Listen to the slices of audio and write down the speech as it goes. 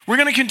We're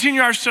going to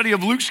continue our study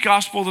of Luke's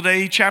gospel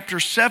today. Chapter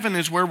 7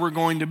 is where we're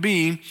going to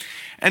be.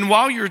 And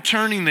while you're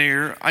turning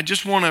there, I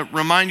just want to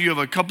remind you of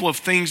a couple of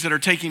things that are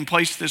taking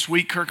place this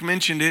week. Kirk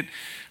mentioned it,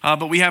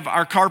 but we have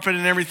our carpet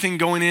and everything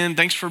going in.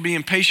 Thanks for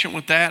being patient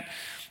with that.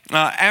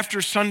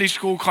 After Sunday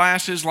school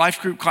classes,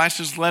 life group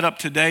classes led up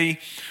today,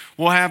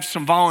 we'll have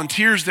some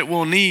volunteers that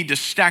we'll need to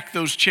stack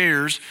those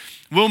chairs.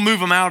 We'll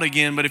move them out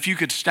again, but if you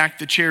could stack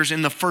the chairs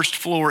in the first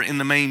floor in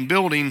the main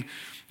building,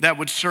 that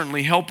would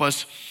certainly help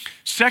us.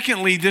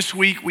 Secondly, this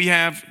week we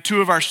have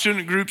two of our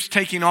student groups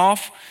taking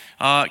off.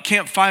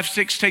 Camp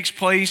 5-6 takes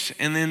place,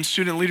 and then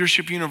Student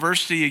Leadership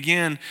University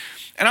again.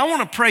 And I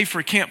want to pray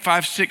for Camp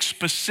 5-6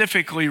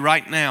 specifically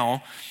right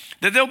now,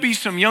 that there'll be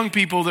some young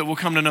people that will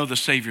come to know the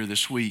Savior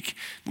this week.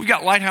 We've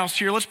got Lighthouse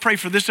here. Let's pray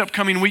for this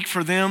upcoming week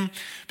for them,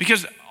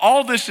 because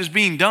all this is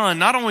being done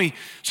not only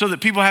so that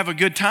people have a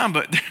good time,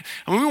 but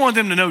we want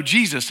them to know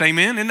Jesus,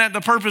 amen? Isn't that the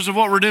purpose of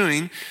what we're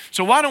doing?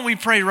 So why don't we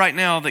pray right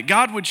now that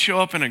God would show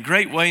up in a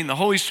great way and the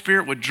Holy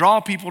Spirit would draw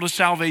people to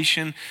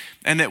salvation,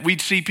 and that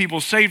we'd see people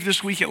saved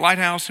this week at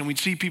Lighthouse and we'd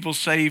see people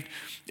saved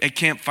at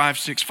Camp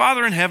 5-6.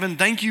 Father in heaven,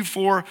 thank you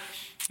for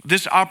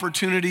this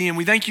opportunity, and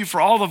we thank you for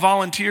all the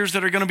volunteers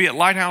that are going to be at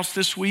Lighthouse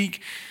this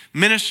week,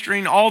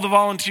 ministering, all the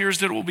volunteers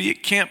that will be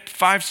at Camp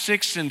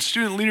 5-6 and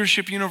Student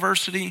Leadership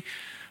University.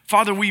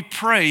 Father, we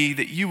pray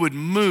that you would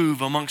move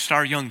amongst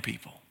our young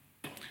people.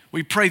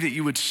 We pray that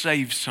you would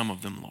save some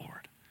of them,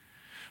 Lord.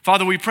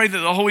 Father, we pray that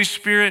the Holy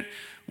Spirit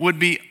would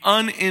be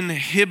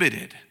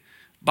uninhibited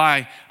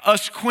by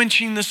us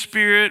quenching the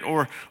Spirit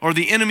or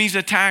the enemy's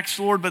attacks,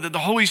 Lord, but that the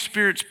Holy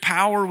Spirit's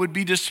power would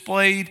be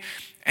displayed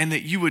and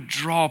that you would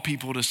draw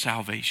people to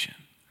salvation.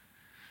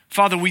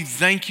 Father, we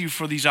thank you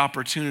for these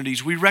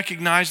opportunities. We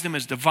recognize them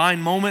as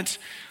divine moments,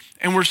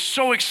 and we're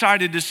so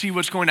excited to see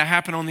what's going to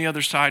happen on the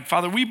other side.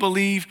 Father, we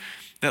believe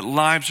that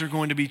lives are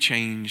going to be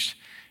changed,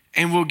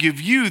 and we'll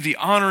give you the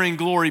honor and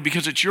glory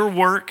because it's your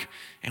work,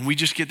 and we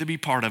just get to be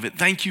part of it.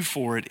 Thank you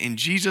for it. In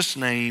Jesus'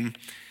 name,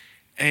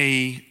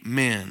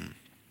 amen.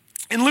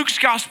 In Luke's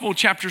Gospel,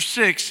 chapter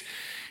 6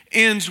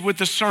 ends with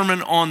the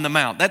Sermon on the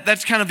Mount.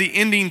 That's kind of the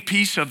ending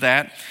piece of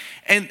that.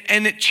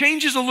 And it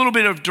changes a little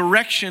bit of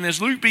direction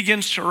as Luke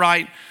begins to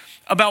write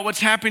about what's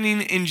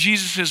happening in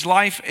Jesus'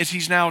 life as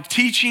he's now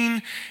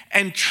teaching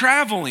and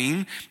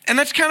traveling. And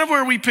that's kind of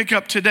where we pick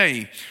up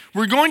today.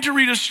 We're going to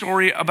read a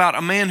story about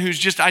a man who's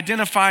just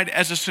identified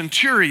as a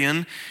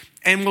centurion,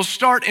 and we'll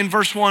start in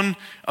verse 1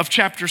 of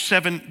chapter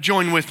 7.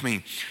 Join with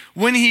me.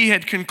 When he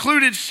had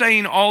concluded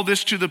saying all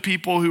this to the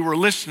people who were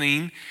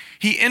listening,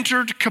 he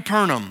entered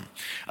Capernaum.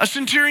 A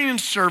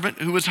centurion's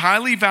servant who was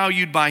highly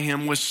valued by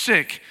him was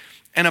sick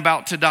and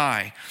about to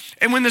die.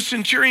 And when the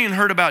centurion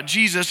heard about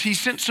Jesus, he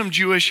sent some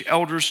Jewish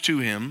elders to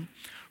him,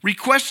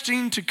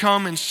 requesting to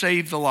come and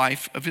save the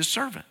life of his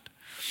servant.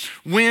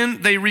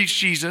 When they reached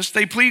Jesus,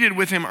 they pleaded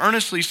with him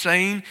earnestly,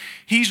 saying,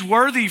 "He's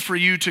worthy for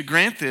you to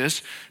grant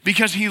this,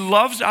 because he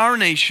loves our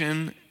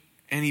nation,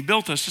 and he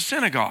built us a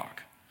synagogue."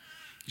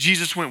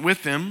 Jesus went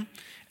with them,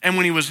 and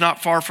when he was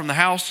not far from the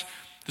house,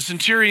 the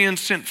centurion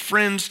sent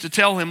friends to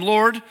tell him,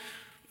 "Lord,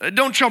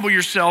 don't trouble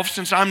yourself,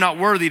 since I'm not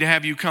worthy to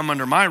have you come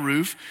under my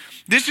roof.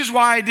 This is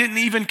why I didn't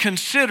even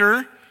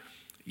consider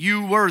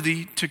you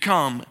worthy to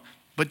come,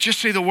 but just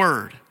say the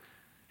word,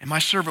 and my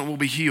servant will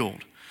be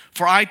healed.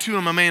 For I too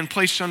am a man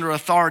placed under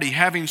authority,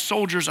 having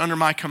soldiers under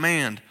my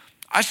command.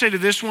 I say to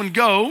this one,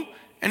 go,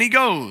 and he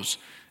goes,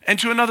 and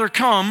to another,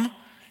 come,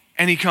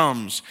 and he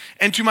comes,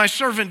 and to my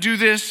servant, do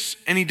this,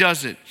 and he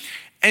does it."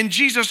 And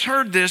Jesus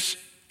heard this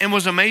and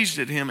was amazed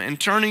at him, and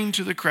turning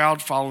to the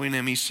crowd following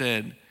him, he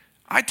said,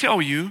 "I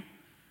tell you,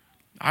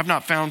 I've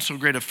not found so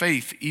great a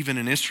faith even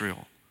in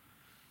Israel."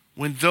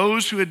 When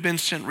those who had been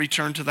sent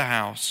returned to the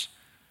house,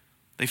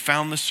 they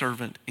found the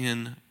servant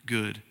in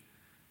good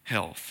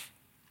health.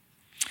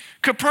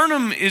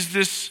 Capernaum is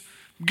this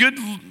good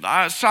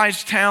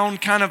sized town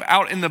kind of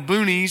out in the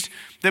boonies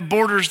that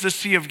borders the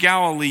Sea of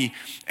Galilee.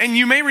 And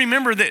you may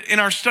remember that in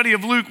our study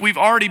of Luke, we've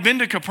already been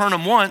to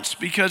Capernaum once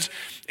because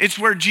it's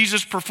where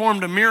Jesus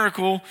performed a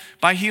miracle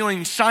by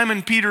healing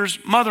Simon Peter's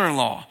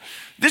mother-in-law.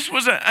 This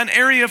was an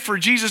area for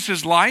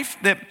Jesus' life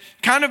that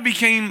kind of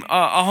became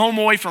a home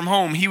away from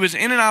home. He was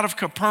in and out of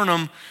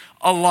Capernaum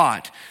a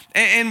lot.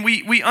 And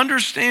we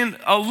understand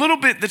a little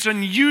bit that's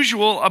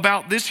unusual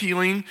about this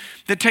healing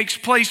that takes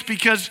place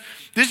because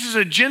this is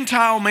a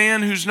Gentile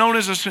man who's known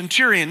as a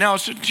centurion. Now, a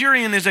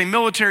centurion is a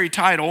military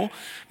title,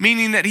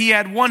 meaning that he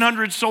had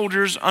 100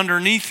 soldiers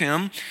underneath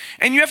him.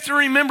 And you have to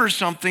remember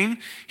something.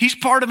 He's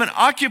part of an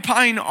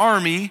occupying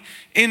army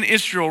in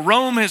Israel.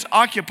 Rome has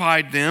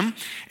occupied them.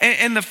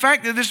 And the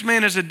fact that this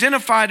man is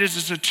identified as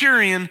a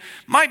centurion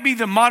might be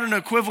the modern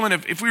equivalent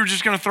of, if we were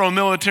just going to throw a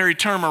military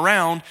term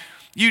around,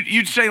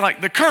 you'd say like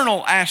the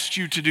colonel asked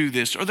you to do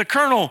this, or the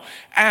colonel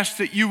asked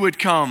that you would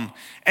come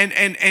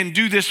and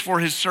do this for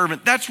his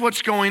servant. That's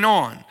what's going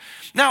on.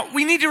 Now,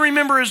 we need to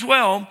remember as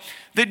well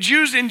that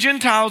Jews and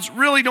Gentiles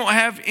really don't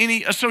have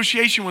any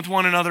association with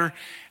one another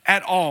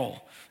at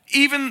all.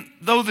 even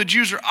though the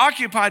Jews are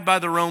occupied by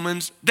the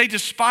Romans, they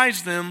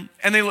despise them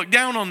and they look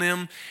down on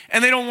them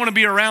and they don't want to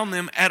be around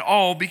them at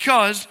all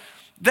because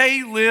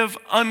they live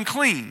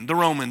unclean, the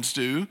Romans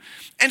do.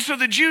 And so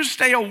the Jews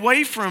stay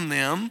away from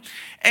them.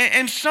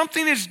 And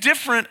something is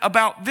different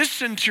about this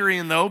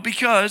centurion, though,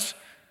 because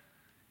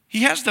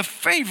he has the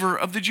favor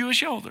of the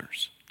Jewish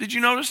elders. Did you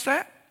notice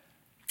that?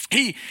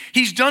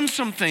 He's done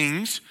some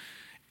things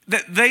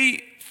that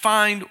they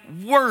find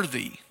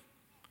worthy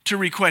to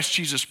request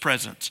Jesus'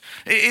 presence.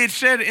 It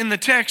said in the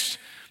text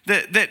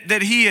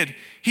that he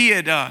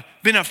had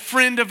been a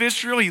friend of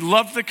Israel. He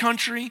loved the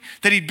country,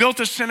 that he built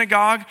a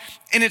synagogue.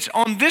 And it's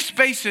on this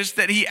basis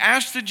that he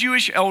asked the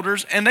Jewish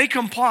elders, and they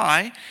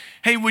comply,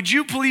 hey, would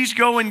you please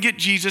go and get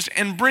Jesus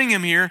and bring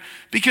him here?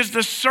 Because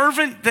the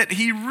servant that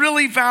he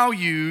really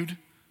valued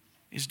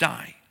is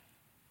dying.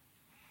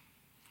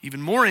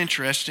 Even more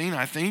interesting,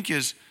 I think,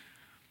 is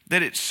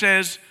that it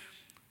says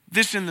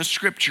this in the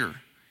scripture.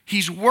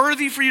 He's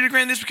worthy for you to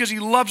grant this because he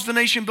loves the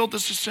nation, built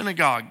us a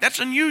synagogue. That's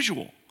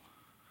unusual.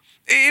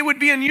 It would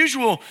be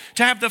unusual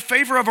to have the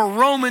favor of a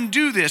Roman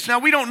do this. Now,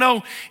 we don't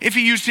know if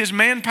he used his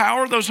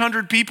manpower, those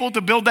 100 people,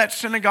 to build that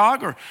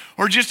synagogue,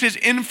 or just his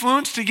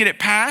influence to get it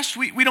passed.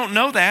 We don't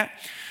know that.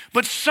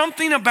 But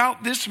something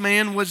about this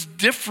man was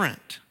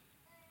different.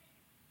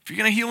 If you're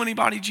going to heal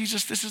anybody,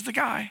 Jesus, this is the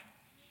guy.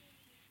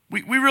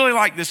 We really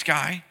like this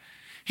guy.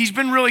 He's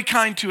been really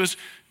kind to us.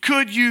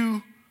 Could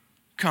you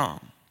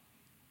come?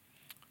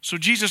 So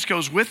Jesus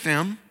goes with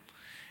them,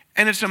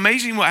 and it's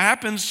amazing what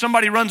happens.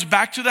 Somebody runs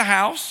back to the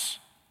house,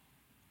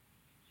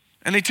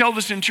 and they tell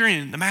the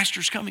centurion, the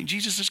master's coming.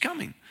 Jesus is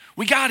coming.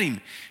 We got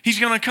him.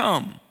 He's going to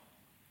come.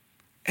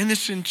 And the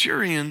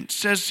centurion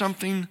says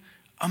something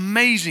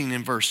amazing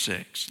in verse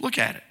 6. Look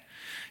at it.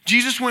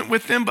 Jesus went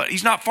with them, but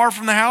he's not far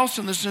from the house,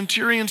 and the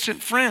centurion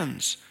sent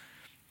friends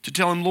to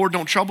tell him, Lord,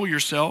 don't trouble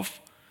yourself,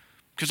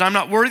 because I'm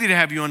not worthy to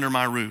have you under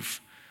my roof.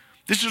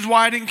 This is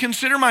why I didn't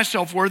consider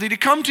myself worthy to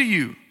come to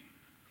you.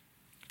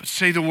 But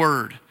say the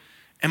word,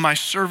 and my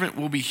servant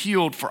will be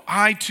healed, for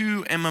I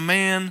too am a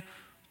man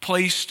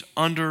placed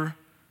under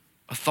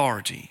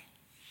authority.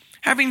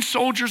 Having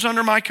soldiers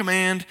under my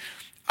command,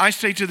 I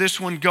say to this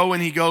one, go,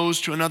 and he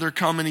goes, to another,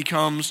 come, and he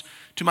comes,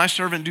 to my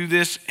servant, do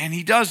this, and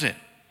he does it.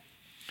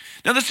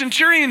 Now the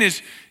centurion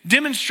is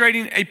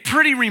demonstrating a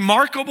pretty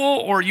remarkable,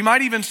 or you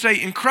might even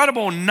say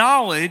incredible,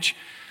 knowledge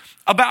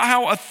about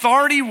how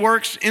authority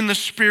works in the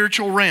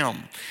spiritual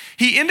realm.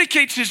 He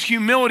indicates his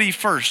humility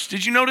first.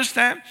 Did you notice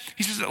that?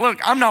 He says, look,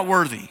 I'm not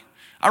worthy.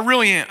 I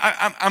really am.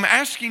 I'm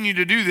asking you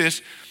to do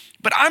this,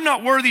 but I'm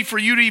not worthy for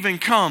you to even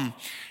come.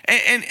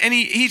 And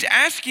he's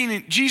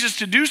asking Jesus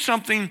to do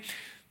something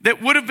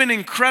that would have been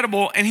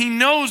incredible, and he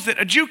knows that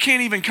a Jew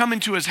can't even come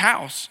into his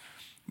house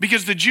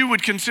because the Jew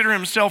would consider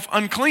himself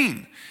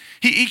unclean.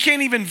 He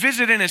can't even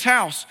visit in his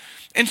house.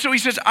 And so he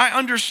says, I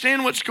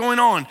understand what's going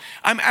on.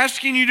 I'm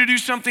asking you to do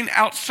something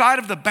outside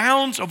of the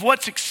bounds of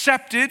what's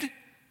accepted.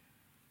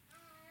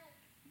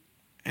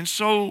 And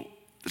so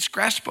this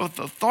grasp of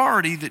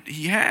authority that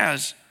he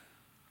has,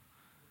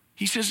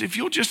 he says, if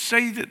you'll just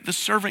say that the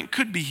servant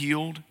could be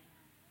healed,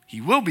 he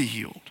will be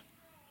healed.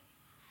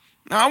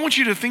 Now, I want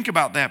you to think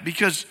about that,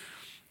 because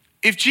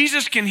if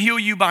Jesus can heal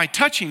you by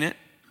touching it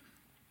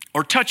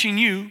or touching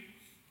you,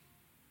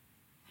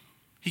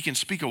 he can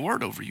speak a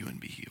word over you and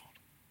be healed.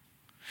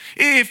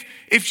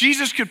 If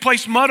Jesus could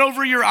place mud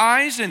over your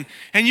eyes and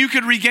you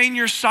could regain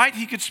your sight,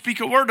 he could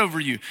speak a word over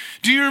you.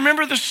 Do you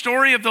remember the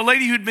story of the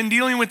lady who'd been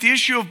dealing with the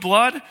issue of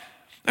blood?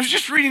 I was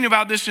just reading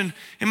about this in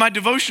my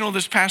devotional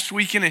this past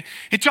week, and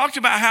it talked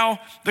about how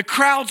the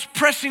crowd's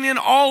pressing in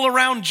all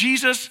around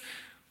Jesus,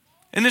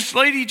 and this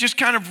lady just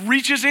kind of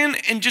reaches in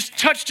and just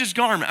touched his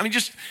garment. I mean,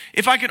 just,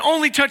 if I could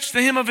only touch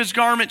the hem of his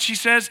garment, she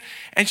says,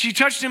 and she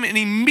touched him, and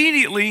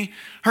immediately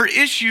her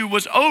issue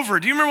was over.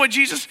 Do you remember what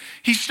Jesus,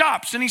 he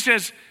stops and he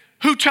says,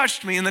 who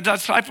touched me? And the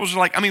disciples are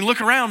like,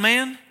 look around,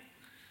 man.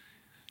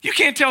 You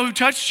can't tell who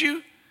touched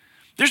you.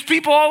 There's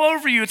people all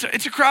over you.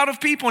 It's a crowd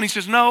of people. And he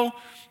says, no,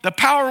 the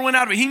power went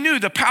out of him. He knew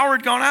the power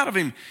had gone out of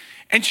him.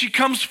 And she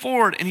comes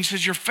forward and he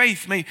says, your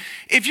faith may,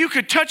 if you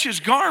could touch his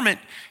garment,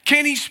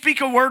 can he speak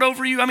a word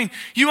over you?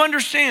 You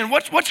understand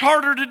what's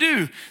harder to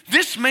do?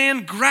 This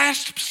man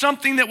grasped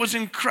something that was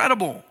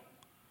incredible.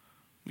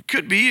 It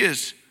could be,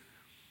 as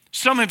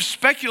some have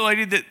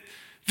speculated, that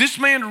this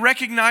man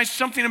recognized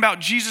something about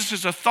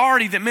Jesus'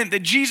 authority that meant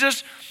that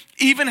Jesus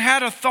even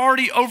had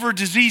authority over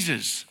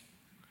diseases.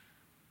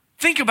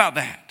 Think about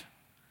that.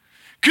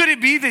 Could it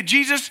be that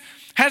Jesus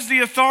has the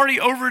authority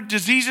over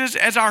diseases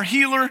as our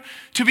healer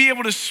to be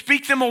able to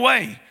speak them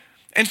away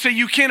and say,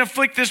 you can't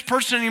afflict this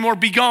person anymore,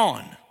 be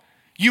gone.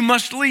 You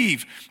must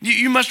leave.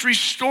 You must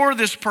restore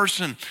this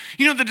person.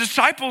 The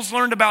disciples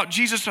learned about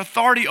Jesus'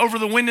 authority over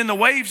the wind and the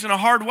waves in a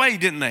hard way,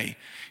 didn't they?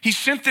 He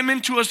sent them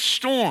into a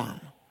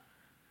storm.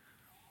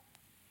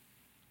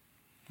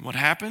 What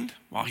happened?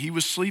 While he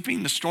was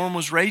sleeping, the storm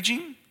was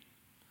raging.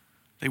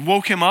 They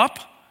woke him up,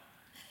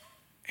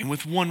 and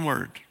with one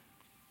word,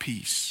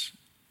 peace.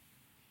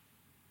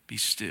 Be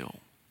still.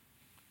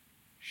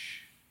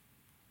 Shh.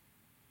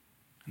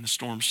 And the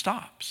storm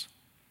stops.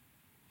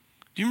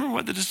 Do you remember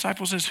what the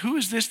disciple says? Who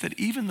is this that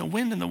even the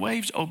wind and the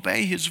waves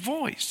obey his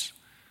voice?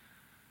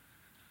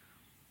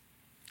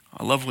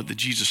 I love what the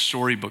Jesus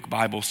Storybook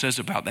Bible says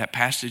about that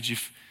passage.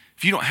 If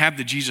you don't have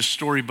the Jesus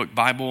Storybook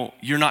Bible,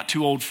 you're not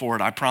too old for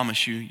it, I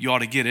promise you. You ought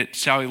to get it.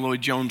 Sally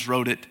Lloyd Jones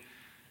wrote it.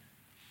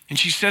 And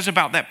she says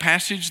about that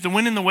passage, the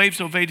wind and the waves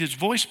obeyed his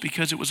voice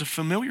because it was a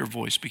familiar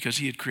voice, because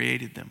he had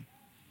created them.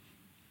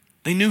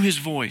 They knew his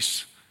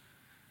voice.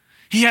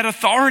 He had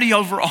authority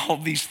over all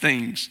of these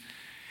things.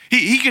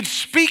 He could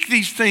speak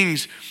these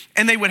things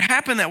and they would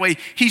happen that way.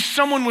 He's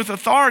someone with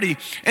authority.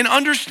 And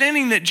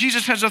understanding that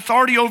Jesus has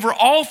authority over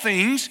all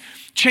things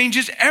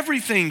changes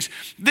everything.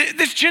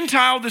 This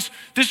Gentile,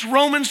 this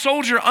Roman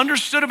soldier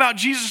understood about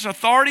Jesus'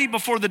 authority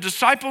before the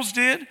disciples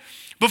did,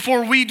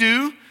 before we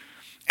do.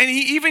 And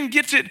he even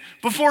gets it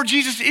before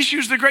Jesus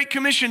issues the Great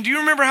Commission. Do you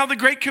remember how the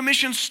Great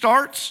Commission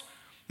starts?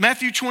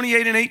 Matthew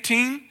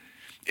 28:18.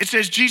 It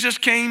says, Jesus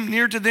came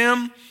near to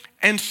them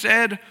and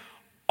said,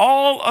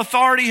 all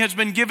authority has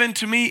been given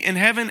to me in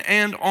heaven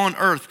and on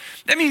earth.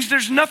 That means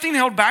there's nothing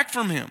held back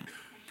from him.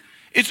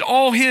 It's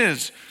all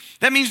his.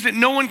 That means that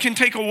no one can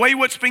take away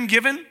what's been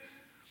given.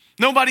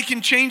 Nobody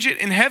can change it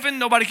in heaven.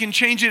 Nobody can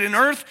change it in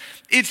earth.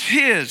 It's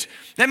his.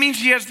 That means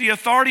he has the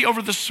authority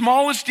over the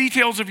smallest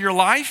details of your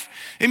life.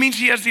 It means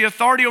he has the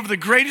authority over the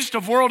greatest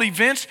of world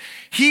events.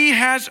 He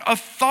has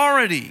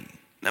authority.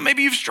 Now,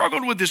 maybe you've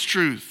struggled with this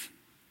truth.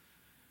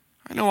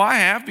 I know I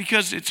have,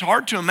 because it's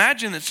hard to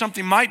imagine that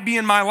something might be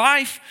in my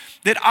life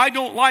that I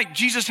don't like.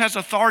 Jesus has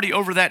authority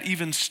over that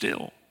even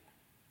still.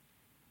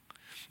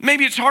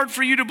 Maybe it's hard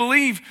for you to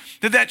believe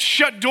that that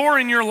shut door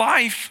in your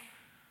life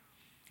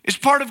is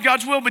part of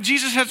God's will, but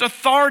Jesus has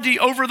authority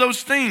over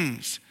those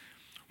things.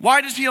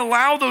 Why does he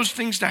allow those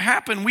things to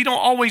happen? We don't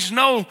always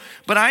know,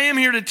 but I am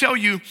here to tell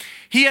you,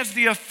 he has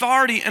the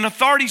authority, and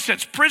authority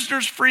sets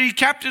prisoners free,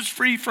 captives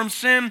free from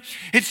sin.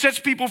 It sets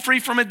people free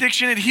from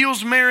addiction. It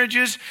heals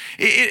marriages.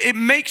 It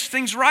makes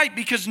things right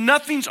because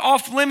nothing's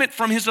off limit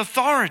from his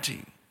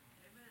authority.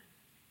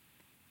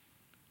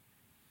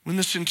 When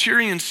the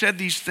centurion said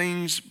these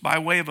things by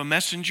way of a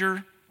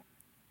messenger,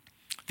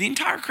 the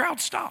entire crowd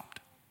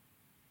stopped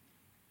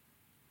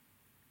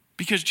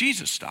because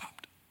Jesus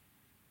stopped.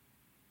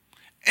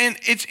 And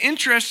it's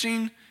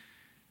interesting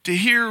to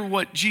hear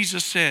what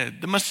Jesus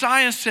said. The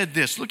Messiah said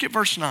this. Look at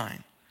verse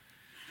 9.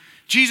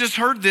 Jesus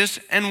heard this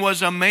and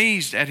was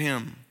amazed at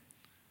him.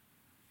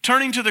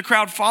 Turning to the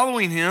crowd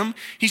following him,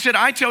 he said,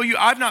 I tell you,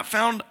 I've not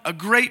found a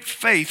great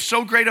faith,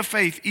 so great a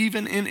faith,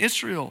 even in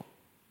Israel.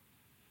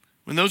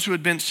 When those who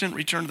had been sent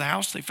returned to the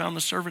house, they found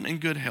the servant in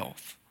good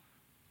health.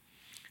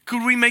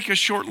 Could we make a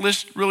short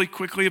list really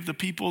quickly of the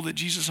people that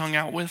Jesus hung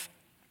out with?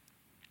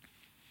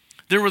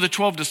 There were the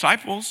 12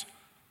 disciples.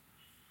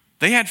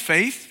 They had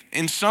faith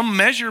in some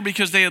measure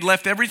because they had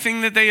left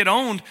everything that they had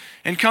owned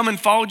and come and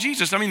follow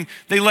Jesus. I mean,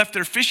 they left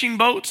their fishing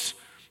boats.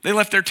 They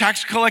left their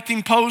tax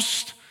collecting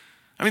posts.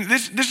 I mean,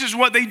 this is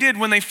what they did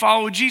when they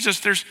followed Jesus.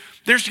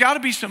 There's got to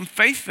be some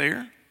faith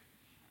there.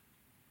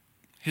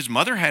 His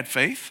mother had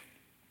faith.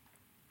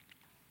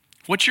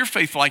 What's your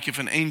faith like if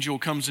an angel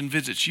comes and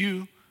visits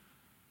you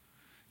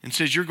and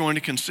says you're going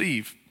to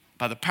conceive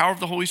by the power of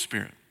the Holy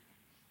Spirit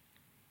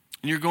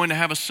and you're going to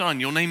have a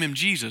son, you'll name him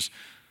Jesus?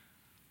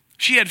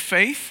 She had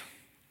faith,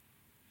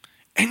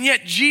 and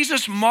yet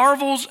Jesus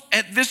marvels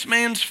at this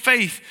man's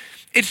faith.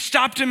 It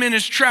stopped him in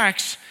his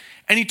tracks,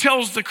 and he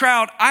tells the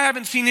crowd, I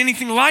haven't seen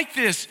anything like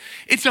this.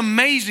 It's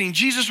amazing.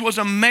 Jesus was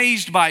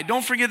amazed by it.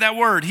 Don't forget that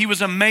word. He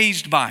was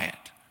amazed by it.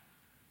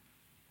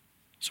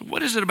 So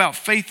what is it about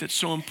faith that's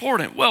so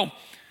important? Well,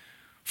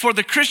 for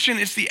the Christian,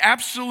 it's the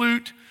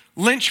absolute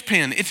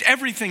linchpin. It's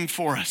everything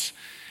for us.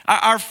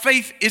 Our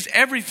faith is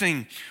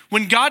everything.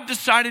 When God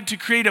decided to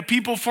create a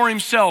people for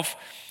himself,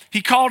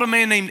 he called a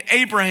man named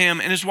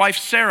Abraham and his wife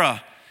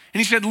Sarah.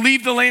 And he said,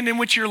 leave the land in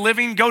which you're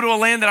living, go to a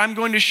land that I'm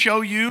going to show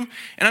you,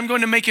 and I'm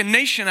going to make a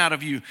nation out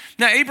of you.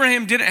 Now,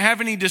 Abraham didn't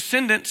have any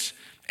descendants,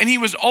 and he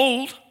was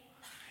old.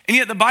 And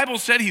yet the Bible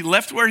said he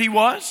left where he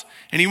was,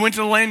 and he went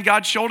to the land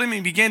God showed him, and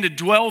he began to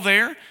dwell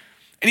there.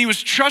 And he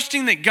was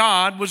trusting that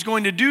God was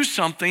going to do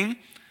something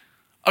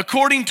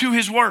according to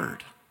his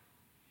word.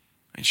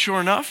 And sure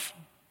enough,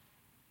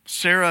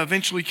 Sarah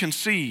eventually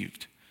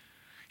conceived.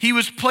 He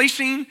was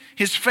placing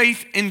his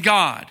faith in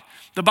God.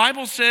 The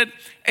Bible said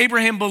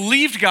Abraham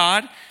believed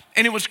God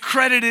and it was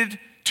credited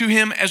to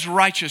him as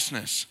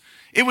righteousness.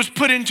 It was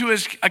put into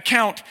his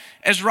account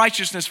as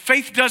righteousness.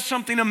 Faith does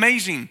something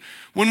amazing.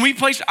 When we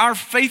place our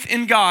faith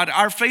in God,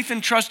 our faith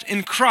and trust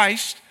in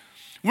Christ,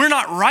 we're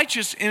not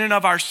righteous in and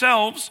of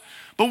ourselves,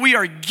 but we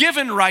are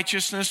given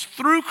righteousness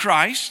through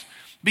Christ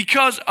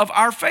because of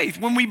our faith.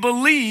 When we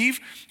believe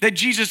that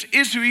Jesus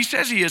is who he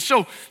says he is.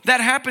 So that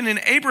happened in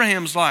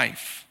Abraham's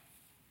life.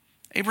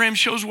 Abraham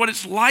shows what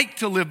it's like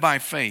to live by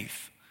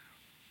faith.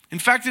 In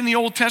fact, in the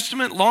Old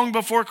Testament, long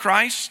before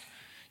Christ,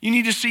 you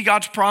need to see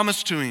God's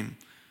promise to him.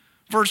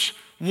 Verse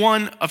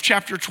 1 of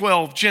chapter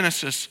 12,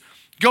 Genesis.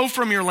 Go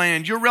from your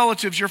land, your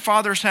relatives, your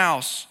father's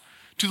house,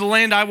 to the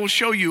land I will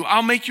show you.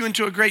 I'll make you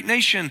into a great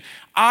nation.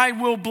 I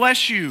will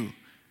bless you.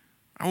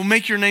 I will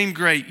make your name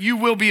great. You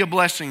will be a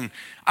blessing.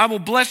 I will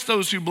bless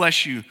those who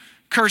bless you.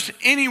 Curse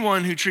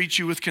anyone who treats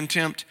you with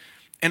contempt.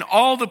 And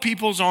all the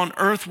peoples on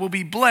earth will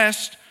be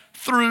blessed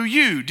through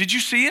you. Did you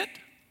see it?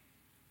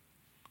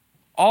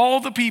 All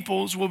the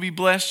peoples will be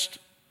blessed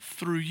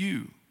through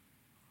you.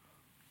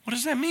 What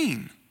does that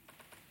mean?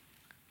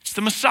 It's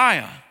the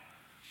Messiah.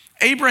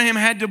 Abraham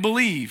had to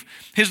believe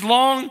his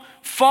long,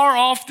 far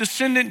off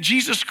descendant,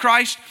 Jesus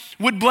Christ,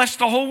 would bless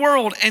the whole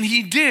world, and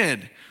he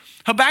did.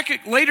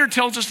 Habakkuk later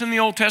tells us in the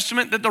Old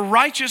Testament that the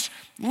righteous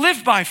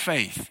live by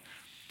faith.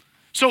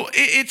 So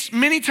it's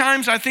many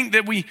times I think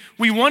that we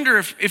wonder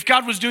if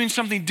God was doing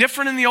something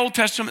different in the Old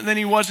Testament than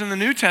he was in the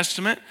New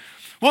Testament.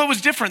 Well, it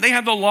was different. They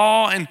had the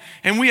law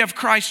and we have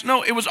Christ.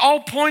 No, it was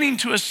all pointing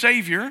to a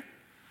Savior,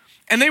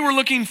 and they were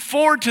looking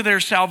forward to their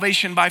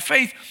salvation by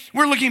faith.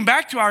 We're looking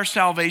back to our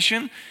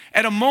salvation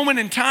at a moment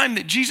in time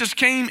that Jesus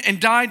came and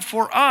died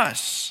for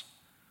us.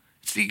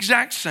 It's the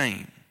exact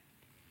same.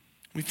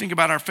 We think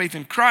about our faith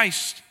in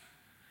Christ.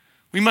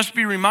 We must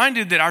be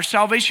reminded that our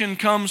salvation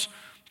comes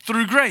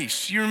through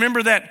grace. You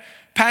remember that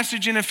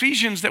passage in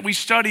Ephesians that we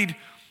studied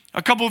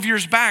a couple of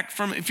years back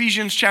from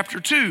Ephesians chapter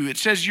 2. It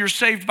says you're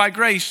saved by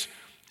grace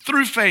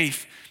through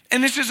faith.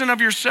 And this isn't of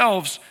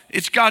yourselves,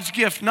 it's God's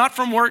gift, not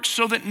from works,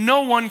 so that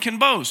no one can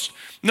boast.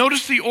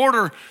 Notice the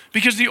order,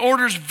 because the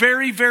order is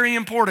very, very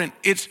important.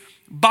 It's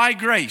by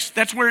grace.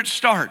 That's where it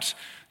starts.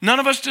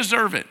 None of us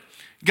deserve it.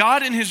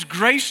 God in his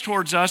grace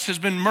towards us has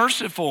been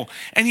merciful,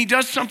 and he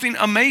does something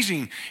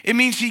amazing. It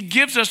means he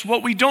gives us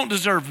what we don't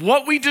deserve.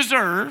 What we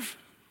deserve,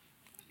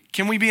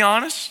 can we be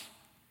honest?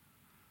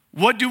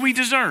 What do we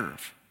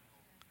deserve?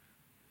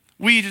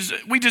 We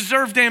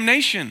deserve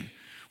damnation.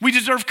 We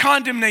deserve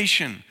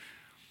condemnation.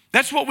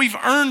 That's what we've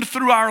earned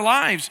through our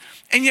lives.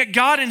 And yet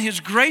God in his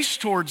grace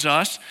towards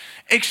us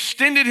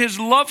extended his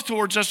love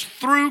towards us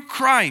through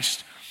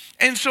Christ.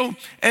 And so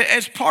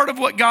as part of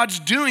what God's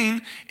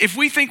doing, if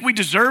we think we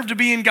deserve to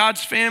be in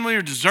God's family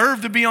or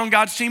deserve to be on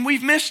God's team,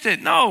 we've missed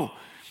it. No,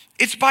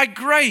 it's by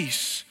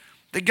grace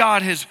that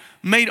God has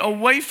made a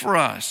way for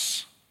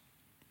us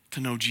to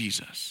know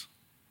Jesus.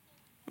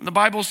 The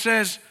Bible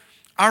says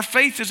our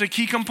faith is a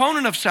key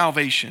component of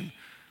salvation.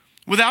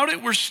 Without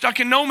it, we're stuck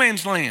in no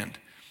man's land.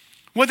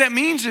 What that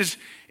means is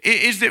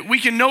that we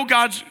can know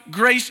God's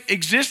grace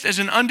exists as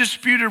an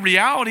undisputed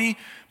reality,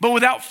 but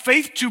without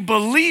faith to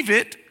believe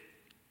it,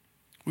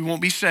 we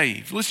won't be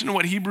saved. Listen to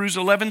what Hebrews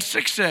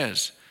 11:6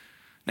 says.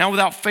 Now,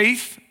 without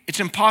faith, it's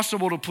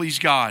impossible to please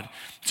God,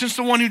 since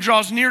the one who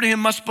draws near to him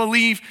must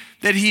believe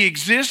that he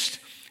exists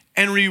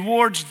and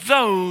rewards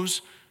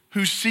those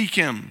who seek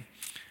him.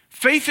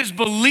 Faith is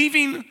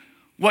believing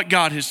what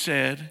God has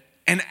said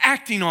and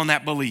acting on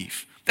that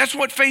belief. That's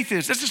what faith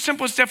is. That's the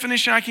simplest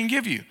definition I can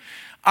give you.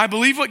 I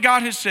believe what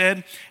God has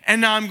said,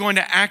 and now I'm going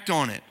to act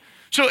on it.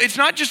 So it's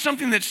not just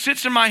something that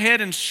sits in my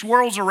head and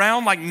swirls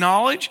around like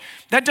knowledge.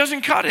 That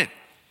doesn't cut it.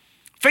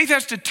 Faith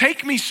has to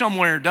take me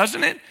somewhere,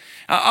 doesn't it?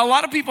 A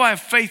lot of people have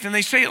faith, and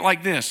they say it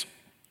like this.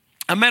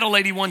 I met a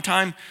lady one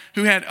time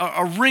who had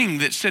a ring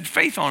that said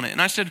faith on it.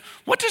 And I said,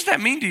 what does that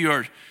mean to you?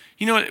 Or,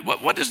 you know,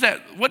 what does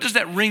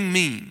that ring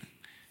mean?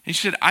 And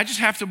she said, I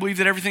just have to believe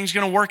that everything's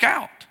going to work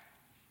out.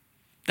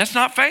 That's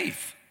not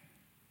faith.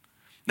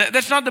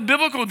 That's not the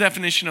biblical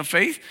definition of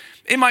faith.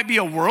 It might be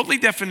a worldly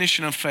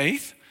definition of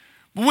faith.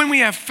 But when we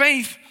have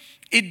faith,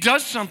 it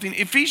does something.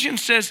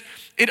 Ephesians says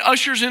it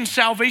ushers in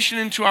salvation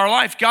into our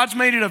life. God's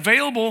made it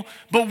available,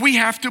 but we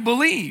have to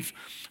believe.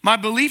 My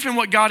belief in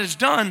what God has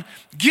done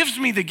gives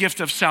me the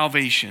gift of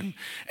salvation.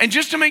 And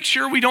just to make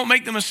sure we don't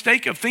make the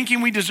mistake of thinking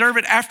we deserve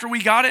it after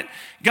we got it,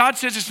 God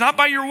says it's not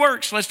by your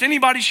works, lest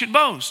anybody should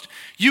boast.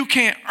 You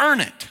can't earn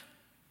it.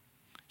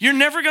 You're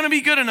never going to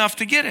be good enough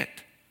to get it.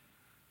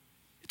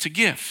 It's a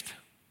gift.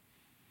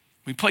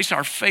 We place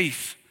our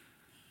faith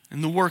in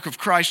the work of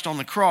Christ on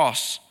the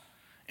cross,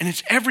 and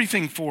it's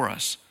everything for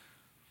us.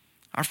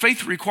 Our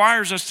faith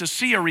requires us to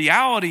see a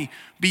reality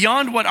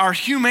beyond what our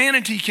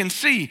humanity can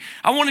see.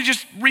 I want to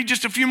just read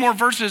just a few more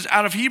verses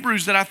out of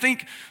Hebrews that I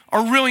think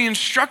are really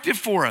instructive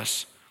for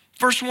us.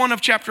 Verse 1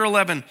 of chapter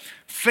 11,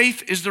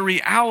 faith is the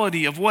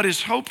reality of what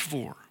is hoped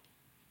for,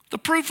 the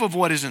proof of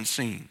what isn't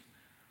seen.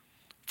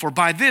 For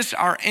by this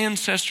our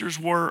ancestors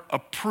were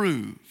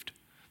approved.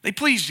 They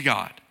pleased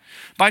God.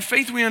 By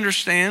faith we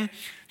understand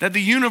that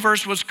the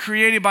universe was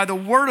created by the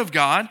word of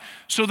God,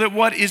 so that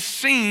what is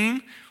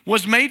seen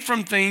was made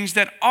from things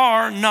that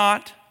are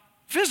not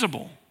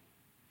visible.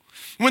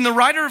 When the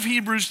writer of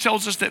Hebrews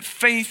tells us that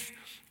faith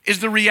is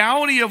the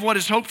reality of what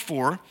is hoped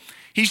for,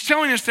 he's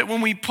telling us that when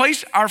we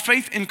place our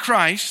faith in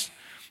Christ,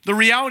 the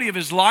reality of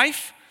his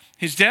life,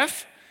 his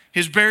death,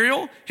 his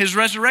burial, his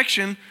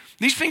resurrection,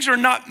 these things are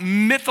not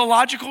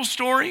mythological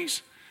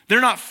stories. They're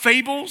not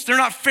fables. They're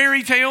not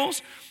fairy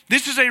tales.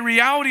 This is a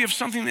reality of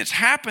something that's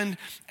happened,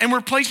 and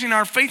we're placing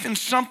our faith in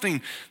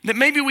something that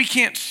maybe we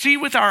can't see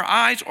with our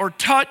eyes or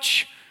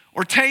touch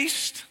or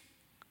taste,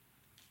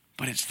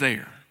 but it's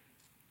there.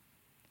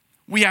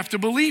 We have to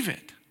believe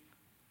it.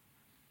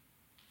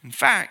 In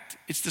fact,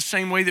 it's the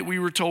same way that we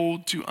were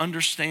told to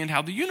understand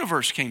how the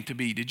universe came to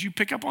be. Did you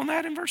pick up on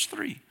that in verse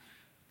 3?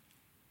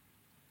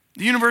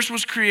 The universe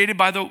was created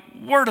by the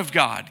Word of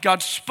God.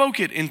 God spoke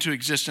it into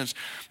existence.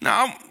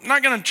 Now, I'm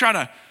not going to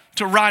try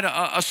to ride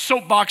a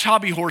soapbox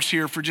hobby horse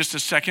here for just a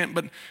second,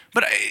 but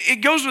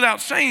it goes without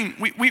saying,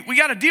 we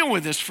got to deal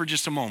with this for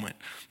just a moment.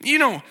 You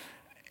know,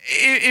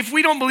 if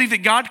we don't believe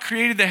that God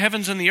created the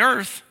heavens and the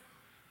earth,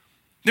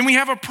 then we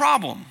have a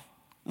problem.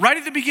 Right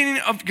at the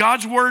beginning of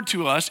God's word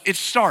to us, it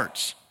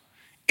starts.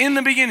 In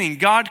the beginning,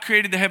 God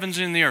created the heavens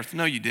and the earth.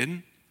 No, you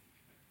didn't.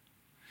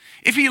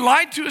 If he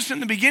lied to us in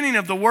the beginning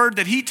of the word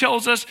that he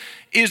tells us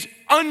is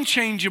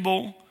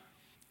unchangeable,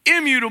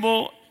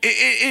 immutable,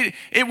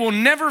 it will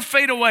never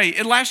fade away,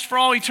 it lasts for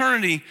all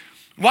eternity,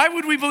 why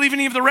would we believe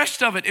any of the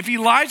rest of it if he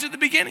lies at the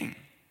beginning?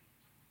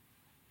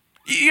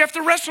 You have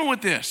to wrestle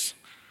with this.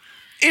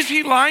 Is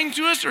he lying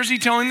to us or is he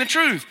telling the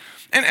truth?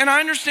 And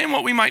I understand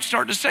what we might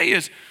start to say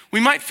is,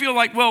 we might feel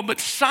like, well, but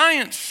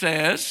science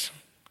says,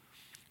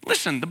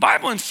 listen, the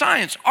Bible and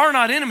science are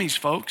not enemies,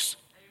 folks.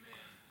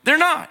 They're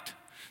not.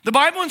 The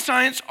Bible and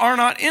science are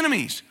not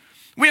enemies.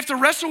 We have to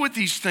wrestle with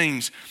these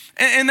things.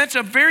 And that's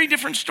a very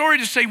different story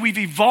to say we've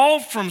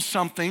evolved from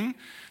something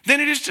than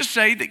it is to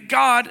say that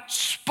God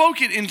spoke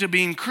it into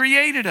being,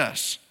 created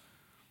us.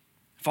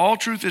 If all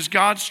truth is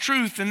God's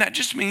truth, then that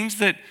just means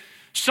that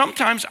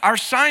sometimes our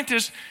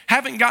scientists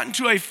haven't gotten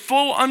to a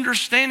full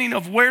understanding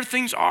of where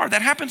things are.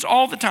 That happens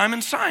all the time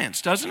in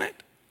science, doesn't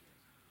it?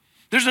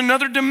 There's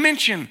another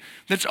dimension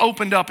that's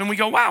opened up and we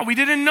go, wow, we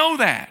didn't know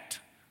that.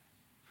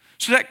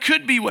 So that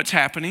could be what's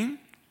happening,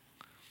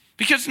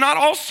 because not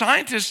all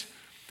scientists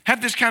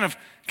have this kind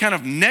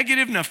of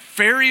negative,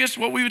 nefarious,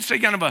 what we would say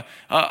kind of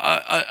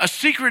a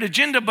secret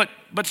agenda, but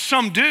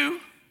some do.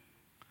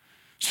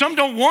 Some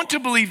don't want to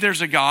believe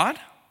there's a God.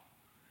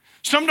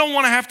 Some don't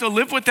want to have to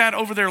live with that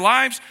over their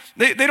lives.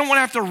 They don't want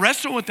to have to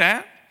wrestle with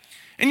that.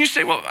 And you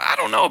say, well, I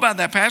don't know about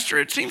that, Pastor.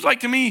 It seems like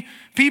to me,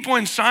 people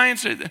in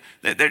science,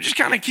 they're just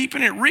kind of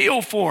keeping it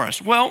real for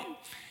us. Well,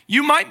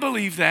 you might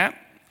believe that,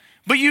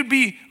 but you'd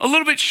be a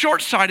little bit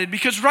short-sighted,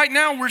 because right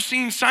now we're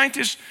seeing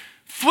scientists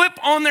flip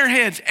on their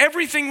heads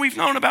everything we've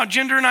known about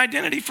gender and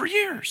identity for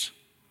years.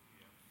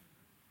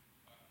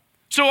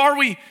 So are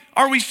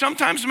we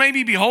sometimes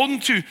maybe beholden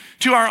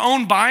to our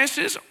own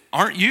biases?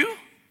 Aren't you?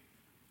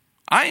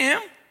 I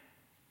am.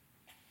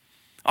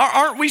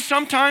 Aren't we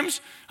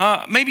sometimes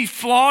maybe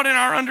flawed in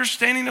our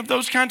understanding of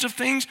those kinds of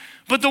things?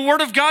 But the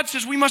Word of God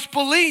says we must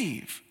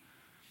believe.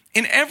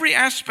 In every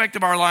aspect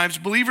of our lives,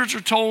 believers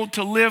are told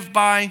to live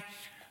by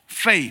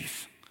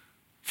faith.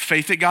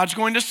 Faith that God's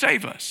going to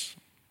save us.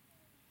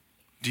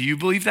 Do you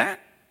believe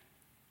that?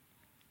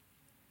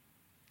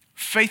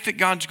 Faith that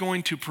God's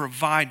going to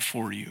provide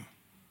for you.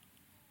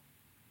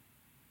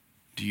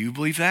 Do you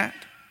believe that?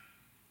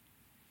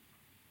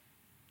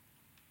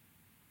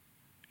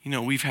 You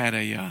know, we've had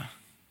a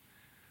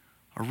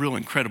real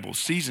incredible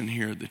season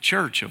here at the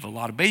church of a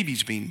lot of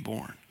babies being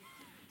born.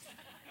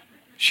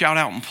 Shout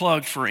out and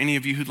plug for any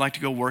of you who'd like to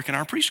go work in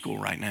our preschool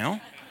right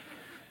now.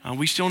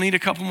 We still need a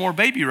couple more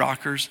baby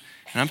rockers.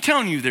 And I'm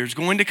telling you, there's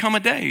going to come a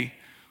day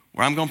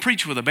where I'm going to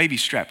preach with a baby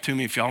strapped to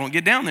me if y'all don't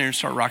get down there and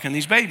start rocking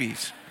these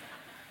babies.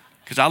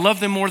 Because I love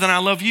them more than I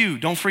love you.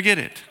 Don't forget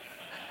it.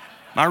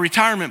 My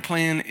retirement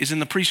plan is in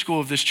the preschool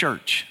of this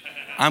church.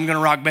 I'm going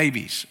to rock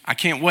babies. I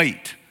can't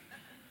wait.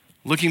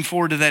 Looking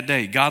forward to that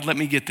day. God, let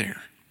me get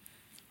there.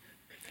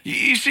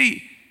 You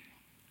see,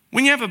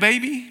 when you have a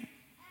baby,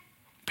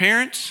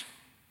 parents,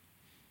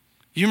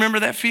 you remember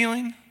that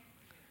feeling?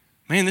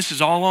 Man, this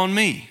is all on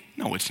me.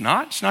 No, it's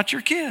not. It's not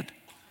your kid.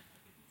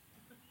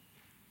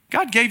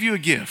 God gave you a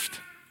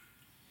gift.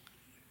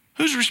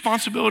 Whose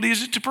responsibility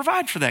is it to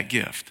provide for that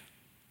gift?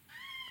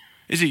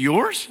 Is it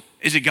yours?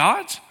 Is it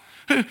God's?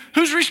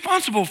 Who's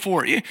responsible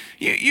for it?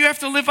 You have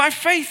to live by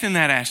faith in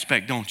that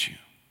aspect, don't you?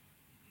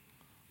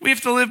 We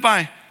have to live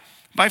by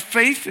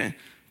faith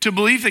to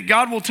believe that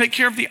God will take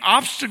care of the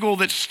obstacle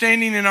that's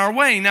standing in our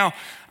way. Now,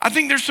 I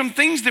think there's some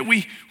things that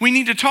we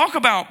need to talk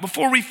about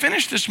before we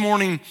finish this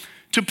morning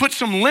to put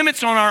some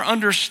limits on our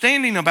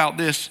understanding about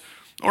this,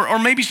 or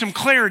maybe some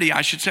clarity,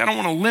 I should say. I don't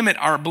want to limit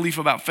our belief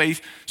about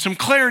faith, some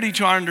clarity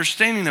to our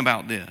understanding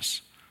about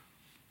this.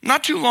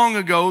 Not too long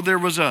ago, there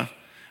was an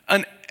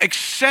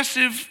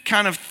excessive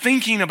kind of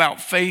thinking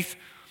about faith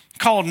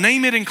called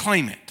name it and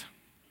claim it.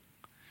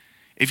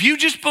 If you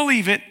just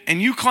believe it and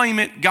you claim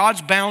it,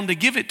 God's bound to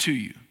give it to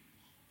you.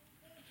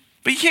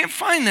 But you can't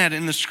find that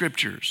in the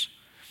scriptures.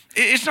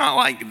 It's not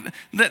like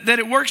that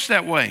it works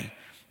that way.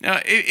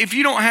 If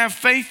you don't have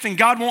faith, then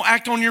God won't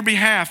act on your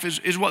behalf,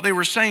 is what they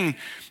were saying.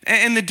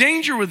 And the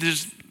danger with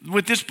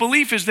this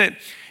belief is that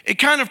it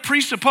kind of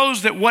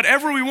presupposed that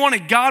whatever we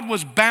wanted, God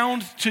was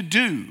bound to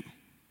do.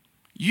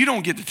 You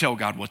don't get to tell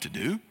God what to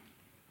do.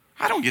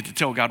 I don't get to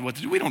tell God what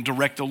to do. We don't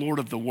direct the Lord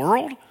of the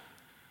world,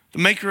 the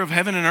maker of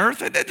heaven and earth.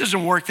 That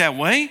doesn't work that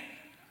way.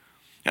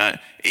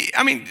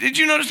 Did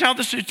you notice how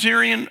the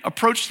centurion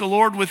approached the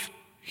Lord with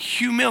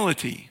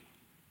humility?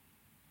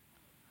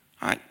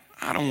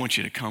 I don't want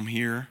you to come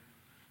here,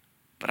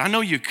 but I know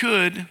you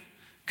could.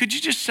 Could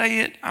you just say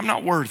it? I'm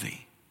not worthy.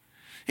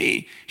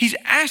 He's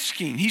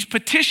asking, he's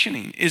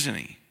petitioning, isn't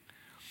he?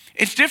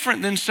 It's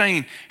different than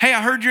saying, hey,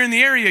 I heard you're in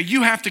the area.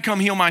 You have to come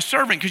heal my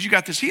servant because you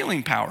got this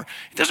healing power.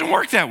 It doesn't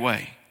work that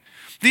way.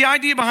 The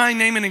idea behind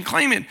name it and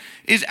claim it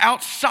is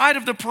outside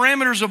of the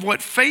parameters of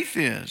what faith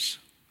is.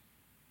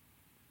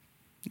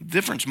 The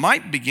difference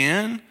might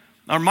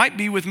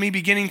be with me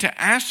beginning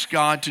to ask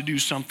God to do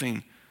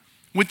something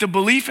with the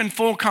belief and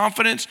full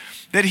confidence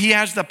that he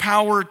has the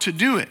power to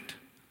do it.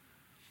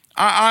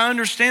 I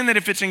understand that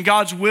if it's in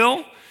God's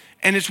will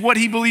and it's what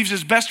he believes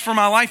is best for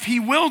my life, he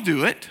will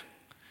do it.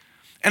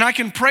 And I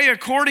can pray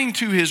according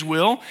to his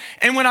will.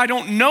 And when I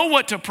don't know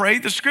what to pray,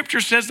 the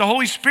scripture says the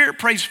Holy Spirit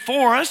prays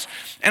for us,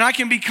 and I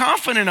can be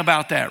confident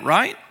about that,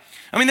 right?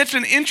 I mean, that's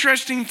an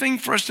interesting thing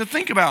for us to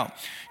think about.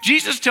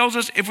 Jesus tells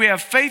us if we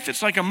have faith,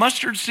 it's like a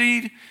mustard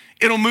seed,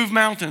 it'll move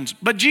mountains.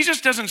 But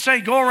Jesus doesn't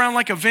say go around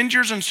like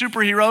Avengers and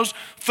superheroes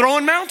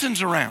throwing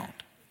mountains around.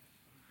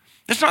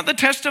 That's not the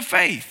test of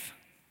faith.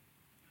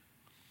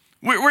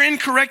 We're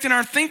incorrect in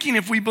our thinking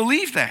if we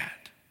believe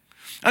that.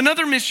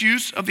 Another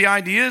misuse of the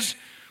idea is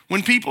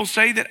when people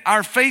say that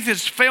our faith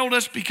has failed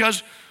us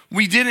because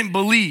we didn't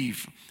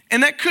believe.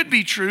 And that could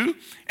be true,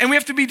 and we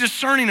have to be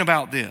discerning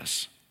about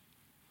this.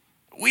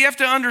 We have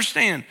to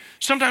understand.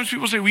 Sometimes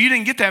people say, well, you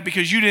didn't get that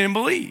because you didn't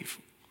believe.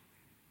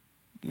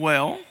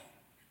 Well,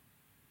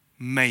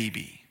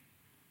 maybe.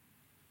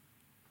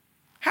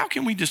 How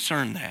can we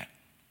discern that?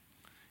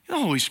 The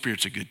Holy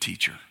Spirit's a good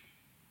teacher.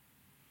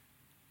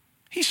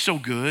 He's so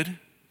good.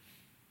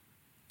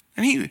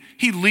 And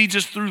he leads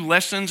us through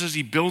lessons as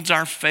he builds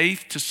our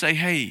faith to say,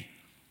 hey,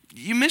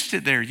 you missed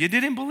it there. You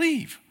didn't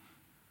believe.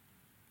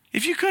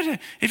 If you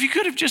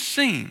could have just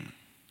seen.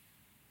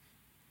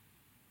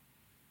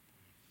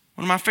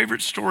 One of my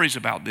favorite stories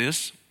about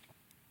this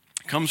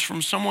comes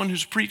from someone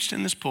who's preached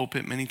in this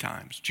pulpit many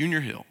times, Junior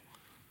Hill.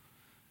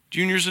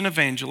 Junior's an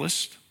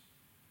evangelist.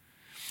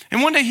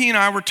 And one day he and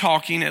I were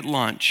talking at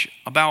lunch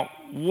about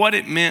what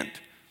it meant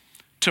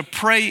to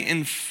pray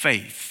in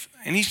faith.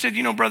 And he said,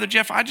 Brother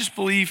Jeff, I just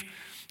believe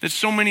that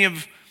so many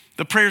of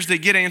the prayers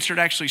that get answered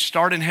actually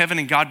start in heaven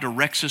and God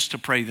directs us to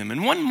pray them.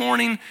 And one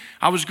morning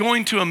I was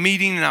going to a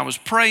meeting and I was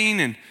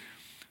praying and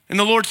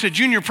the Lord said,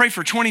 Junior, pray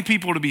for 20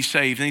 people to be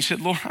saved. And he said,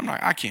 Lord,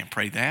 I can't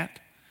pray that.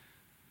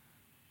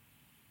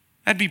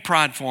 That'd be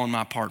prideful on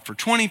my part. For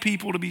 20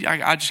 people to be,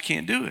 I just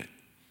can't do it.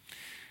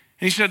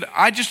 And he said,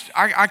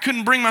 I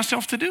couldn't bring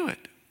myself to do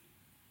it.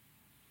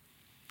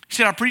 He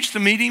said, I preached the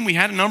meeting. We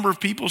had a number of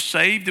people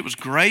saved. It was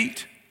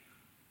great.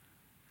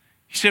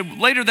 He said,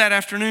 later that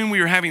afternoon, we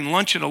were having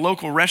lunch at a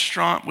local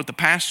restaurant with the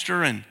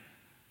pastor, and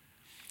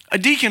a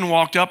deacon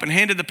walked up and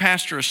handed the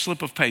pastor a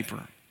slip of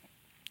paper.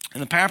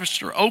 And the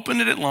pastor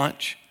opened it at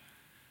lunch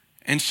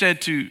and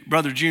said to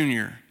Brother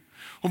Junior,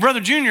 well,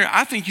 Brother Junior,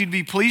 I think you'd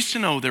be pleased to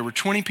know there were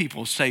 20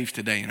 people saved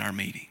today in our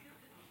meeting.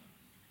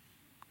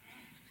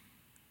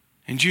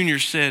 And Junior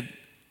said,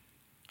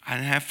 I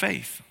didn't have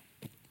faith.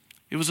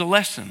 It was a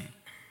lesson.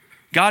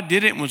 God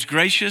did it and was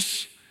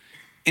gracious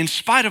in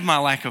spite of my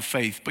lack of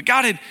faith. But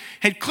God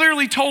had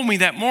clearly told me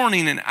that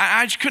morning, and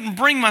I just couldn't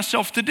bring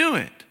myself to do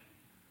it.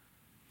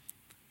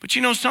 But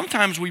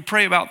sometimes we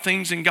pray about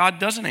things and God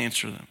doesn't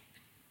answer them.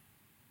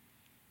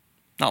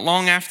 Not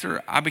long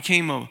after I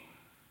became a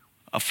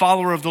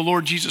follower of the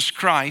Lord Jesus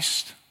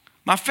Christ,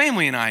 my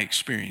family and I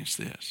experienced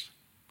this.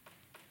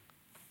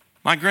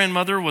 My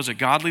grandmother was a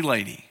godly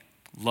lady,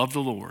 loved the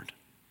Lord.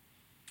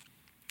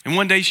 And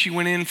one day she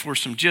went in for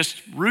some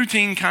just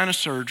routine kind of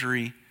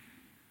surgery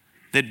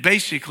that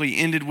basically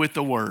ended with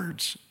the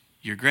words,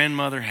 your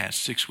grandmother has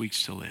 6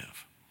 weeks to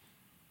live.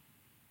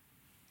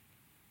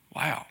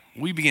 Wow.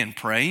 We began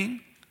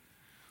praying.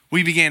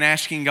 We began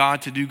asking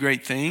God to do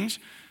great things.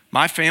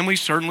 My family,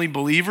 certainly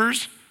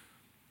believers.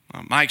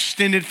 My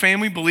extended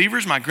family,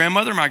 believers. My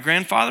grandmother, my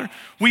grandfather.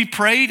 We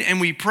prayed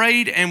and we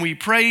prayed and we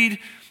prayed.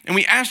 And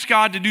we asked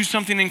God to do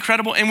something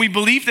incredible. And we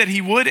believed that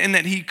he would and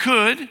that he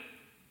could.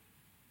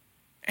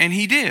 And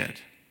he did.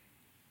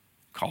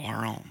 Call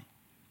her home.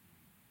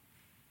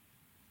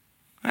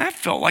 That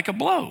felt like a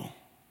blow.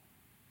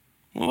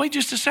 Well, wait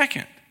just a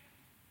second.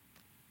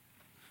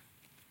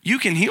 You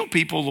can heal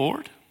people,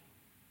 Lord.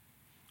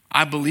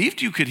 I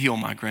believed you could heal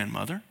my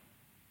grandmother.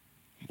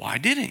 Why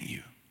didn't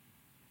you?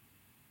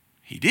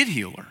 He did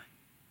heal her.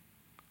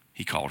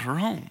 He called her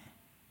home.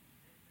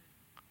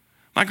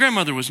 My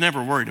grandmother was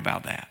never worried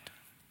about that.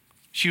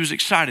 She was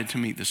excited to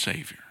meet the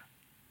Savior.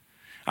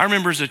 I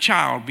remember as a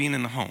child being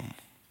in the home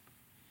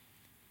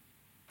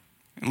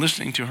and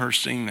listening to her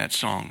sing that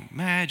song,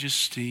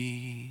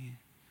 Majesty,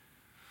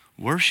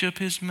 worship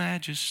his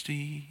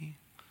majesty,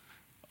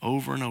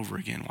 over and over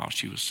again while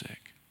she was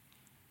sick.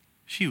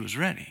 She was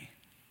ready,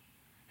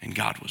 and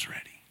God was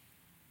ready.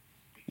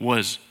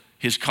 Was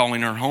his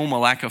calling her home a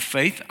lack of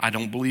faith? I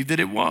don't believe that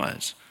it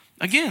was.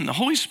 Again, the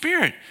Holy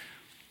Spirit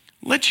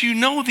lets you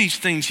know these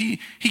things. He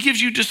gives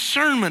you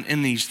discernment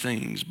in these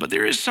things, but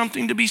there is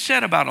something to be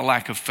said about a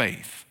lack of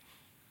faith.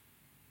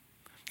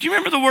 Do you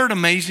remember the word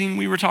amazing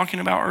we were talking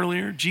about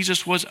earlier?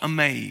 Jesus was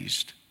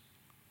amazed.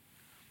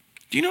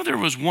 Do you know there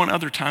was one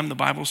other time the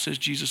Bible says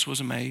Jesus was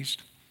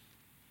amazed?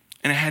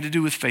 And it had to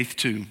do with faith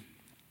too.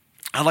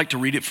 I'd like to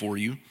read it for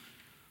you.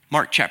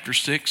 Mark chapter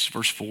 6,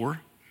 verse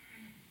 4.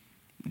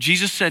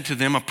 Jesus said to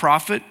them, a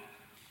prophet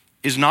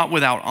is not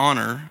without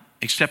honor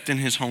except in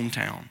his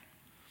hometown,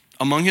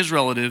 among his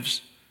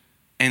relatives,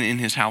 and in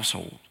his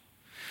household.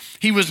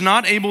 He was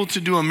not able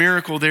to do a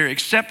miracle there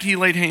except he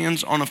laid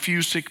hands on a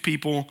few sick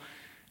people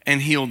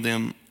and healed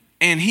them.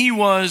 And he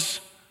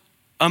was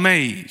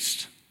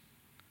amazed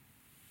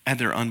at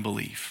their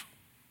unbelief.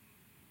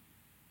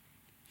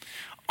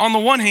 On the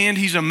one hand,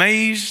 he's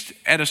amazed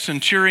at a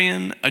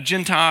centurion, a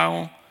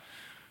Gentile,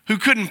 who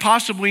couldn't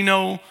possibly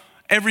know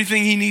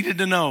everything he needed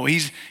to know.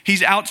 He's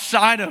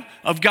outside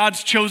of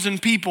God's chosen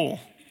people,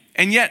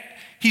 and yet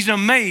he's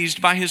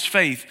amazed by his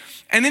faith.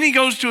 And then he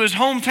goes to his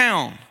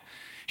hometown.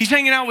 He's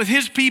hanging out with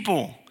his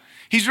people.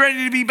 He's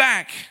ready to be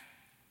back.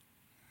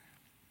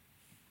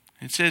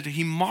 It said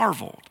he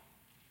marveled.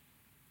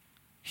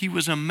 He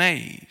was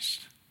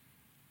amazed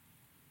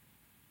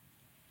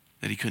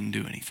that he couldn't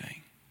do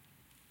anything.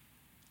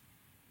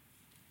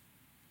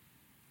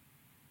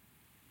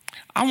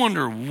 I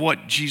wonder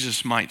what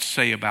Jesus might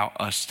say about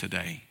us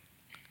today.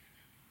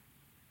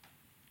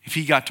 If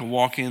he got to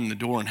walk in the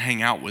door and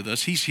hang out with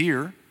us, he's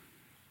here.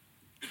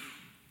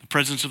 The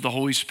presence of the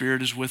Holy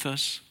Spirit is with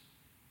us.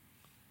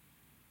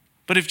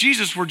 But if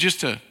Jesus were just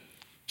to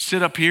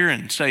sit up here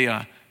and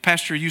say,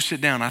 Pastor, you sit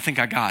down, I think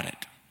I got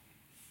it.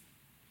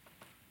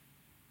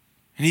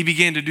 And he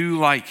began to do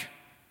like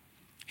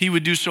he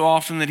would do so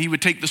often, that he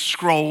would take the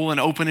scroll and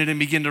open it and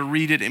begin to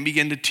read it and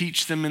begin to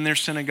teach them in their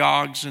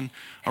synagogues and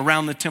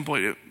around the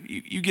temple.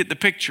 You get the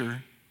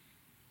picture.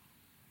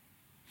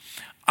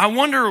 I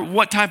wonder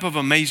what type of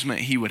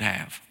amazement he would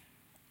have.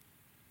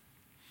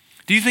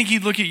 Do you think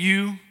he'd look at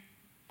you?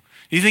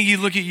 Do you think he'd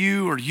look at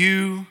you or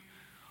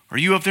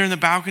you up there in the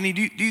balcony?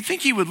 Do you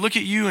think he would look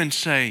at you and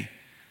say,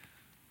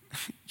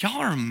 y'all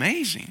are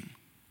amazing.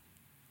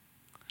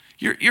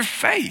 Your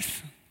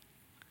faith.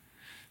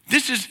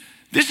 This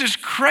is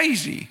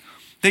crazy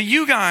that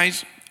you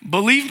guys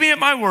believe me at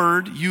my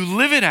word, you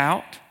live it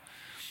out,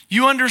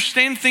 you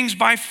understand things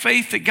by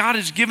faith that God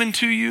has given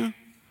to you.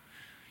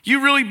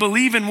 You really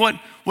believe in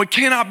what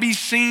cannot be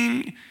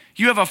seen.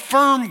 You have a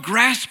firm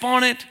grasp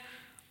on it.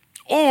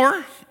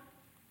 Or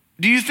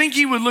do you think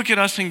he would look at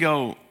us and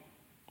go,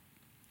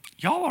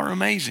 y'all are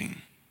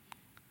amazing,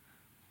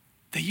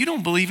 that you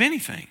don't believe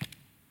anything.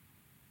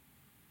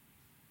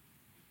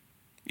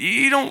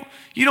 You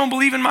don't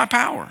believe in my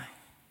power.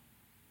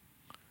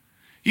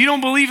 You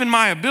don't believe in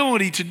my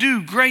ability to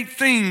do great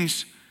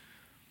things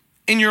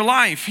in your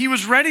life. He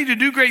was ready to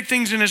do great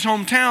things in his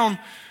hometown,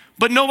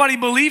 but nobody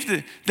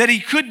believed that he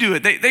could do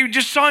it. They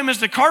just saw him as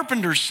the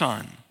carpenter's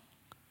son.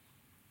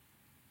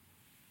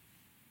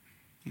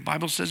 The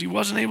Bible says he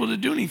wasn't able to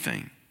do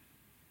anything.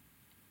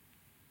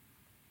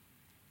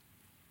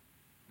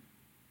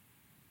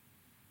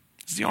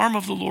 Is the arm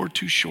of the Lord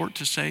too short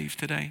to save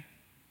today?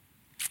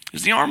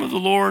 Is the arm of the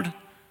Lord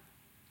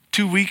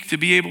too weak to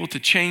be able to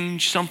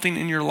change something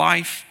in your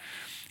life?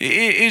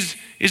 Is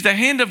the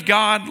hand of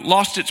God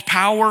lost its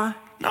power?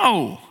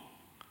 No.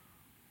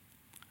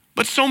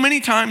 But so many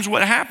times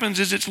what happens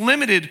is it's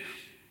limited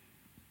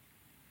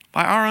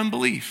by our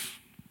unbelief.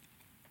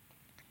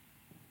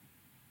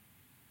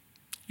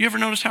 You ever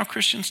notice how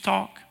Christians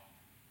talk?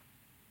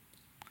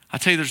 I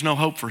tell you, there's no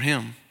hope for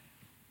him.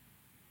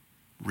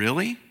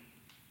 Really?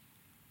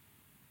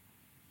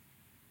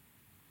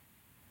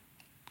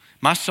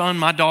 My son,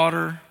 my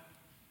daughter,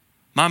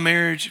 my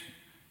marriage,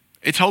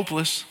 it's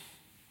hopeless.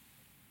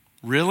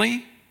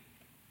 Really?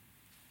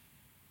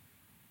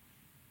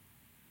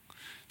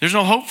 There's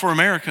no hope for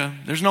America.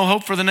 There's no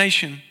hope for the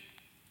nation.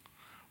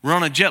 We're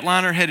on a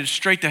jetliner headed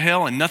straight to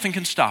hell and nothing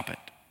can stop it.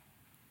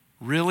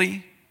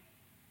 Really?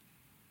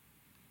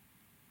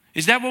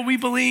 Is that what we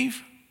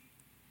believe?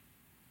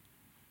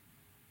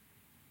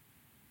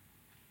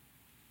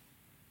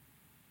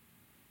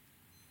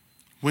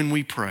 When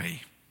we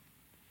pray,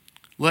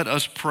 let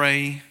us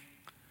pray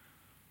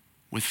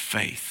with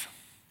faith.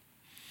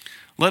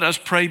 Let us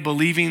pray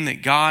believing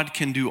that God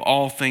can do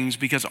all things,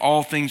 because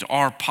all things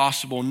are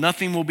possible.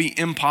 Nothing will be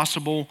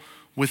impossible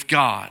with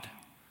God.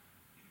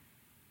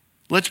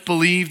 Let's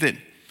believe that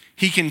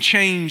he can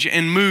change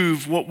and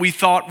move what we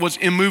thought was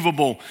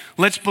immovable.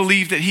 Let's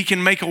believe that he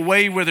can make a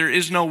way where there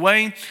is no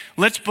way.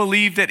 Let's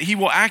believe that he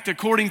will act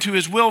according to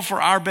his will for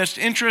our best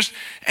interest,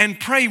 and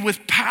pray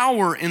with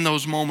power in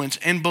those moments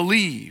and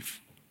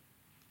believe.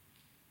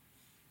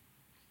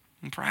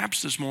 And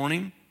perhaps this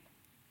morning,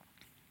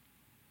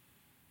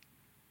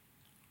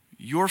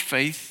 your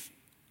faith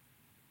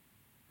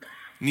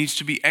needs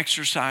to be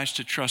exercised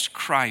to trust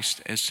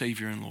Christ as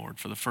Savior and Lord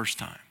for the first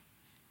time.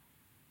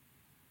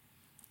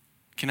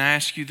 Can I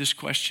ask you this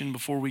question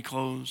before we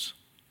close?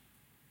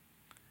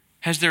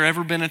 Has there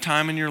ever been a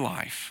time in your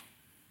life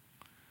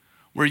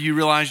where you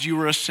realized you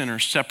were a sinner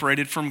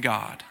separated from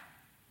God,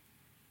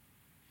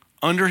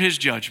 under his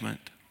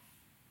judgment,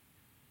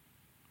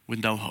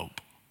 with no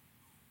hope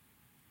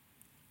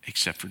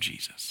except for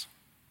Jesus?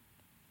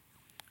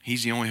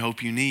 He's the only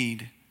hope you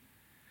need.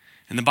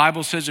 And the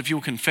Bible says if you'll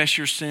confess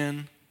your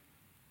sin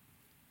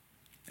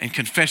and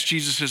confess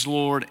Jesus as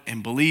Lord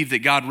and believe that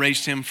God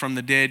raised him from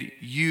the dead,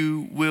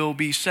 you will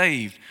be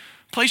saved.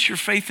 Place your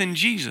faith in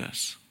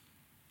Jesus.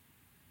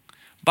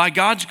 By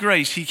God's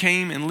grace, he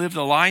came and lived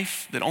a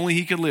life that only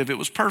he could live. It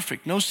was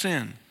perfect, no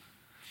sin.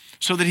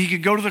 So that he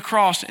could go to the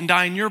cross and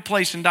die in your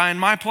place and die in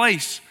my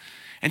place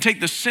and take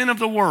the sin of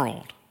the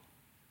world,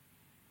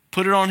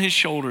 put it on his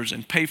shoulders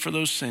and pay for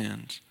those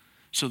sins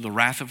so the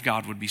wrath of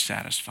God would be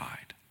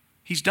satisfied.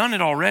 He's done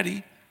it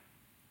already.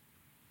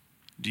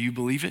 Do you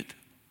believe it?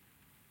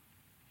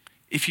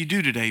 If you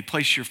do today,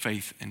 place your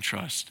faith and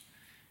trust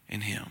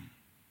in him.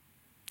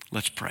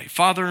 Let's pray.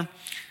 Father,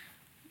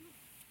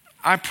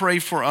 I pray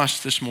for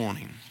us this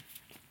morning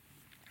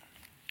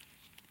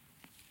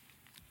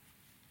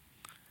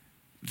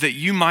that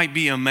you might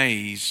be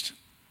amazed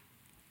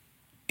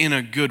in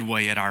a good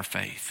way at our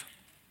faith.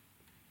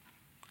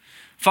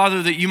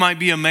 Father, that you might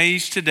be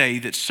amazed today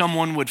that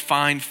someone would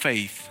find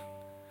faith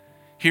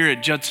here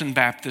at Judson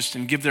Baptist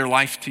and give their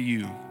life to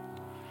you.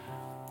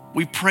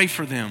 We pray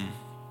for them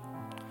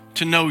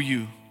to know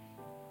you,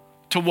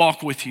 to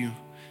walk with you,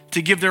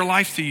 to give their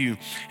life to you.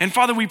 And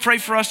Father, we pray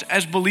for us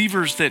as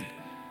believers that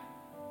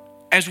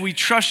as we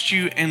trust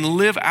you and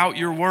live out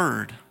your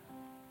word,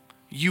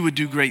 you would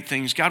do great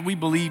things. God, we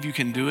believe you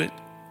can do it.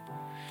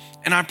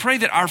 And I pray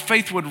that our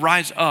faith would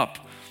rise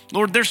up.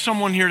 Lord, there's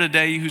someone here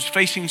today who's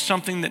facing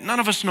something that none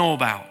of us know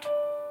about,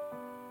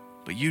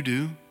 but you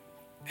do,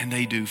 and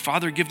they do.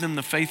 Father, give them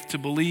the faith to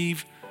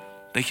believe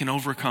they can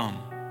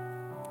overcome.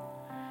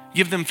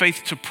 Give them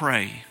faith to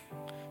pray,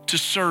 to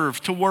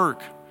serve, to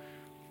work.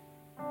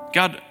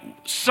 God,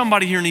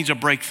 somebody here needs a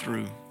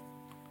breakthrough.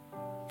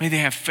 May they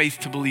have faith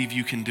to believe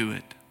you can do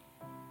it.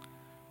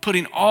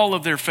 Putting all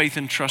of their faith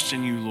and trust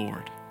in you,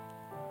 Lord,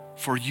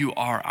 for you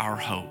are our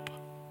hope.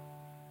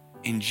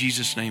 In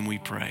Jesus' name we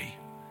pray.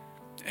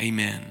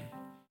 Amen.